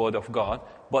this is the word of God.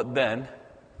 But then,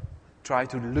 try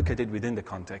to look at it within the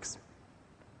context.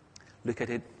 Look at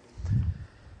it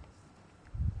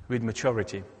with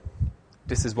maturity.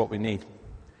 This is what we need.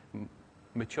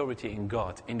 Maturity in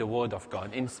God, in the word of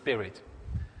God, in spirit.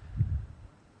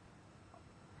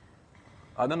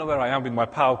 I don't know where I am with my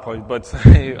PowerPoint, but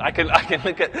I can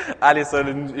look at Alison,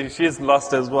 and she's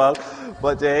lost as well.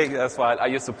 But that's fine. Are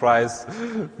you surprised?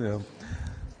 Yeah.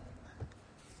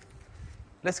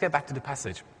 Let's get back to the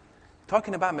passage.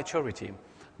 Talking about maturity,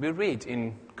 we read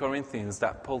in Corinthians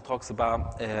that Paul talks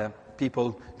about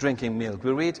people drinking milk.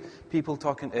 We read Paul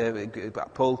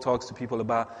talks to people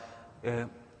about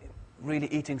really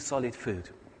eating solid food.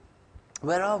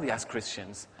 Where are we as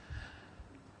Christians?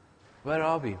 Where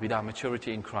are we with our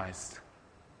maturity in Christ?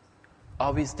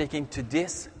 Are we sticking to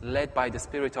this, led by the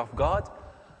Spirit of God?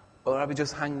 Or are we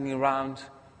just hanging around,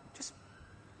 just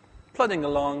plodding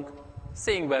along,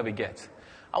 seeing where we get?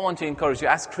 I want to encourage you,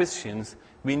 as Christians,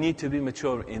 we need to be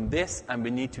mature in this, and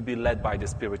we need to be led by the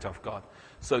Spirit of God.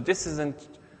 So this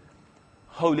isn't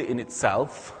holy in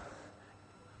itself.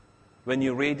 When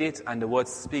you read it and the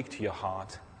words speak to your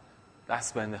heart,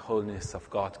 that's when the holiness of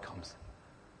God comes.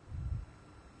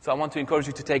 So I want to encourage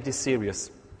you to take this serious.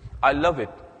 I love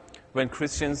it when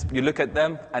Christians, you look at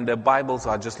them and their Bibles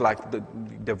are just like,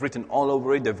 they've written all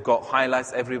over it, they've got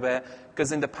highlights everywhere.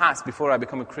 Because in the past, before I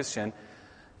became a Christian,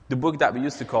 the book that we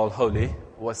used to call holy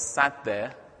was sat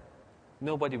there.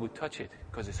 Nobody would touch it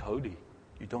because it's holy.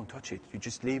 You don't touch it. You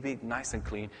just leave it nice and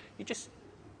clean. You just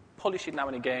polish it now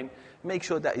and again. Make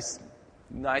sure that it's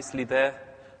nicely there.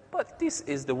 But this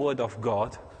is the word of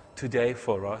God today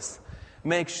for us.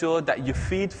 Make sure that you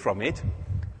feed from it.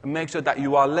 Make sure that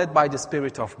you are led by the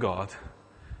Spirit of God.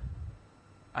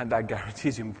 And that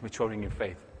guarantees you maturing in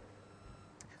faith.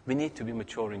 We need to be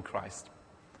mature in Christ.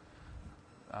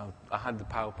 I had the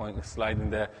PowerPoint slide in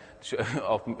there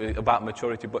about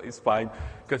maturity, but it's fine.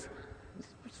 Because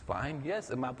it's fine.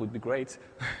 Yes, a map would be great.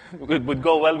 It would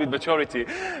go well with maturity.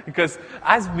 Because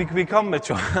as we become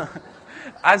mature,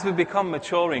 as we become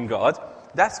mature in God,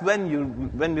 that's when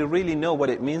we really know what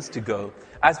it means to go.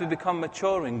 As we become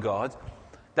mature in God,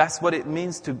 that's what it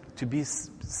means to be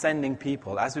sending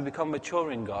people. As we become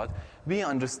mature in God, we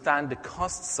understand the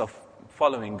costs of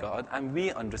following God, and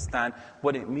we understand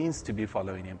what it means to be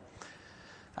following Him.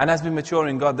 And as we mature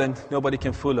in God, then nobody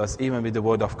can fool us, even with the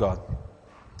Word of God.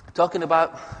 Talking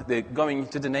about going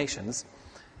to the nations,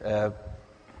 there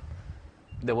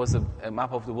was a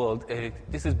map of the world.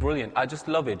 This is brilliant. I just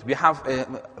love it. We have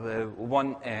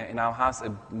one in our house,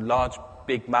 a large,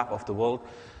 big map of the world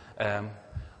on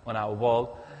our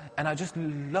wall. And I just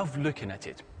love looking at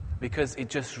it because it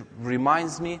just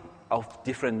reminds me of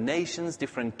different nations,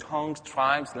 different tongues,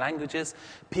 tribes, languages,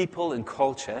 people, and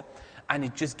culture. And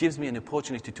it just gives me an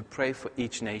opportunity to pray for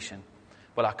each nation.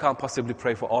 Well, I can't possibly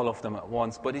pray for all of them at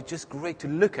once, but it's just great to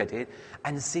look at it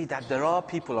and see that there are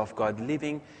people of God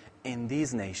living in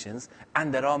these nations,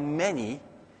 and there are many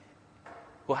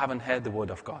who haven't heard the word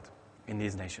of God in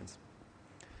these nations.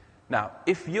 Now,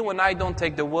 if you and I don't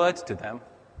take the word to them,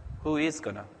 who is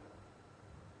going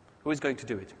to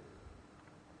do it?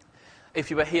 If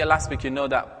you were here last week, you know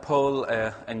that Paul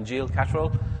and Jill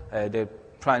Cattrall, they're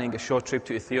planning a short trip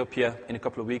to Ethiopia in a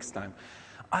couple of weeks' time.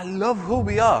 I love who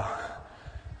we are.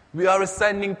 We are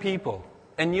ascending people,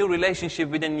 a new relationship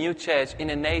with a new church in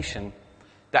a nation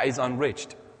that is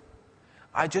unreached.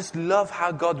 I just love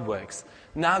how God works.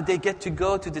 Now they get to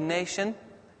go to the nation,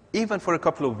 even for a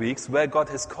couple of weeks, where God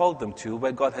has called them to,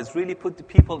 where God has really put the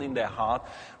people in their heart,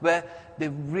 where they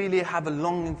really have a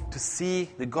longing to see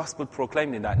the gospel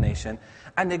proclaimed in that nation,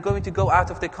 and they're going to go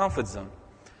out of their comfort zone.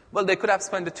 Well, they could have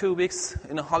spent the 2 weeks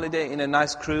in a holiday in a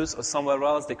nice cruise or somewhere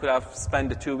else. They could have spent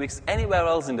the 2 weeks anywhere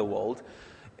else in the world,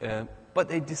 but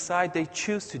they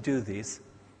choose to do this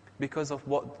because of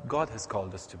what God has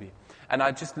called us to be. And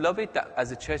I just love it that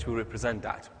as a church we represent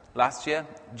that. Last year,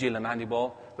 Jill and Andy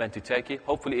Ball went to Turkey.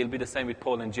 Hopefully it'll be the same with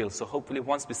Paul and Jill. So hopefully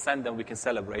once we send them, we can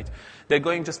celebrate. They're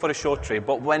going just for a short trip,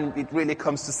 but when it really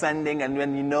comes to sending and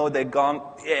when you know they're gone,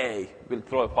 yay, we'll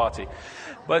throw a party.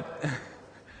 But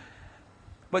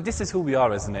this is who we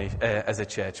are as a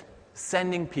church,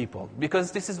 sending people.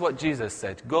 Because this is what Jesus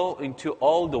said, go into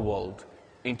all the world,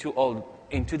 into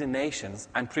the nations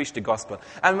and preach the gospel.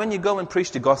 And when you go and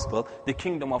preach the gospel, the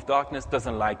kingdom of darkness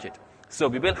doesn't like it. So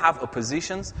we will have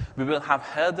oppositions, we will have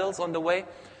hurdles on the way,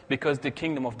 because the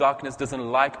kingdom of darkness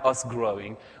doesn't like us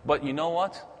growing. But you know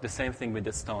what? The same thing with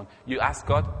the stone. You ask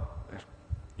God,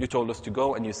 you told us to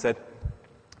go, and you said,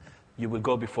 you will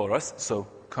go before us, so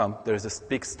come, there is a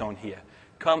big stone here.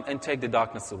 Come and take the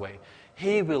darkness away.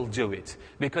 He will do it,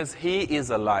 because He is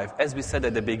alive. As we said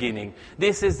at the beginning,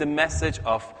 this is the message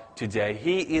of today.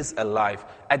 He is alive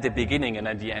at the beginning and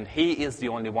at the end. He is the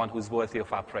only one who's worthy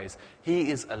of our praise.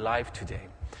 He is alive today.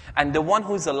 And the one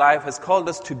who is alive has called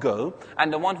us to go,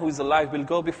 and the one who is alive will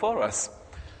go before us.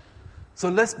 So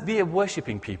let's be a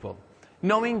worshiping people.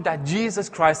 Knowing that Jesus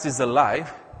Christ is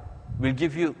alive will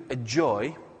give you a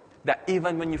joy that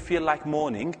even when you feel like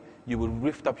mourning, you will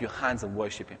lift up your hands and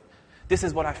worship Him. This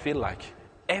is what I feel like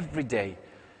every day.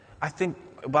 I think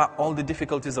about all the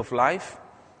difficulties of life.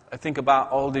 I think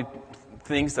about all the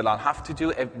things that I'll have to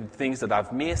do, things that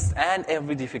I've missed, and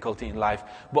every difficulty in life.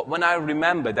 But when I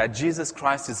remember that Jesus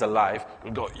Christ is alive,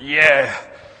 I'll go, yeah,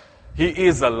 He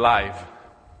is alive.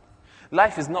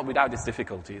 Life is not without its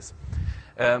difficulties.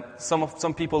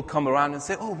 Some people come around and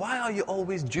say, oh, why are you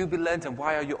always jubilant and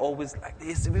why are you always like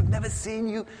this? We've never seen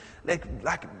you like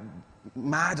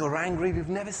mad or angry. We've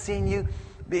never seen you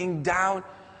being down.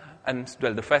 And,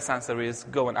 well, the first answer is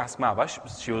go and ask Mava.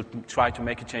 She'll try to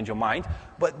make you change your mind.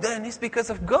 But then it's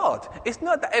because of God. It's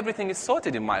not that everything is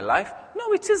sorted in my life.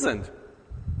 No, it isn't.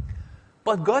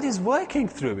 But God is working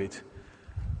through it.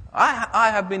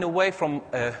 I have been away from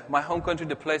my home country,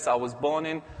 the place I was born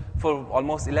in, for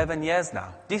almost 11 years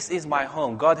now. This is my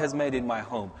home. God has made it my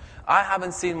home. I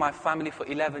haven't seen my family for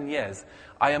 11 years.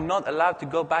 I am not allowed to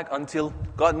go back until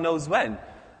God knows when.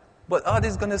 But are they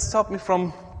going to stop me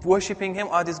from worshiping Him?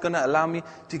 Are they going to allow me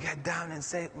to get down and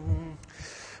say,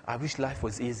 I wish life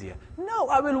was easier? No,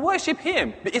 I will worship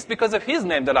Him. It's because of His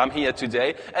name that I'm here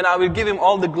today, and I will give Him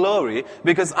all the glory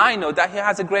because I know that He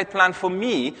has a great plan for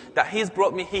me, that He's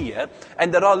brought me here,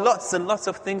 and there are lots and lots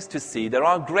of things to see. There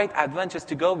are great adventures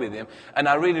to go with Him, and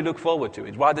I really look forward to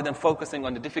it. Rather than focusing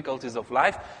on the difficulties of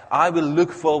life, I will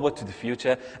look forward to the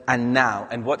future and now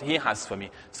and what He has for me.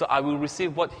 So I will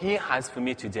receive what He has for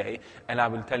me today, and I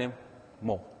will tell Him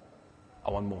more.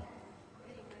 I want more.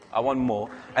 I want more,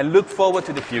 and look forward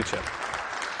to the future.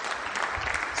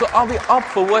 So are we up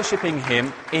for worshiping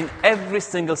Him in every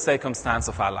single circumstance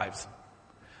of our lives?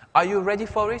 Are you ready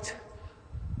for it?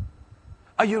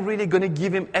 Are you really going to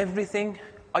give Him everything?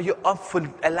 Are you up for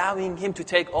allowing Him to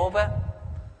take over?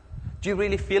 Do you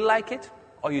really feel like it,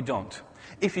 or you don't?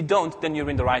 If you don't, then you're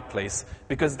in the right place,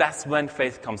 because that's when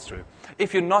faith comes through.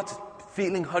 If you're not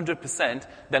feeling 100%,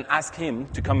 then ask Him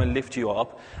to come and lift you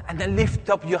up, and then lift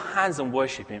up your hands and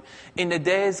worship Him. In the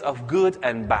days of good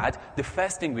and bad, the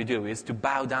first thing we do is to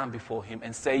bow down before Him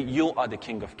and say, you are the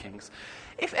King of Kings.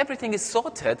 If everything is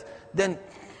sorted, then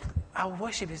our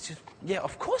worship is just, yeah,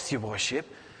 of course you worship.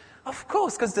 Of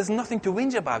course, because there's nothing to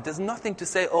whinge about. There's nothing to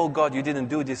say, oh God, you didn't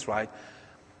do this right.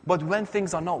 But when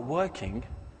things are not working,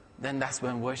 then that's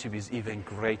when worship is even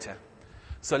greater.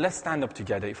 So let's stand up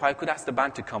together. If I could ask the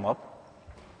band to come up.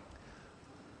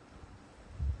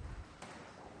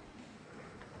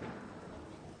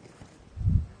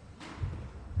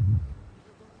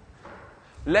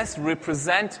 Let's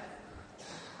represent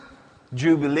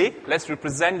Jubilee. Let's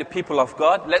represent the people of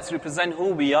God. Let's represent who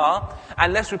we are.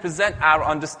 And let's represent our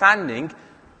understanding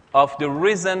of the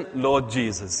risen Lord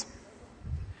Jesus.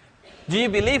 Do you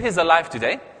believe He's alive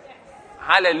today? Yes.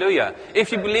 Hallelujah.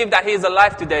 If you believe that He is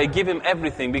alive today, give Him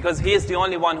everything, because He is the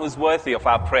only one who's worthy of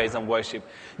our praise and worship.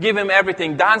 Give Him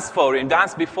everything. Dance for Him.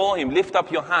 Dance before Him. Lift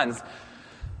up your hands.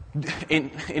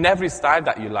 In every style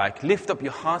that you like, lift up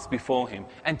your hearts before Him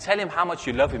and tell Him how much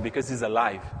you love Him, because He's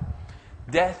alive.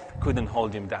 Death couldn't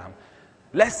hold Him down.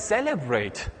 Let's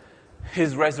celebrate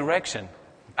His resurrection,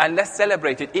 and let's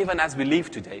celebrate it even as we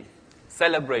leave today.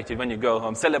 Celebrate it when you go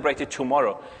home. Celebrate it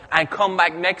tomorrow, and come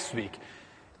back next week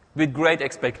with great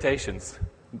expectations,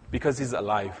 because He's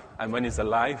alive. And when He's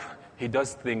alive, He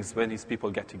does things when His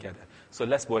people get together. So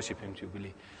let's worship Him,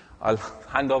 Jubilee. I'll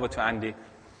hand over to Andy.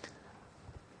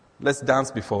 Let's dance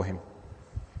before Him.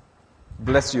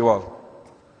 Bless you all.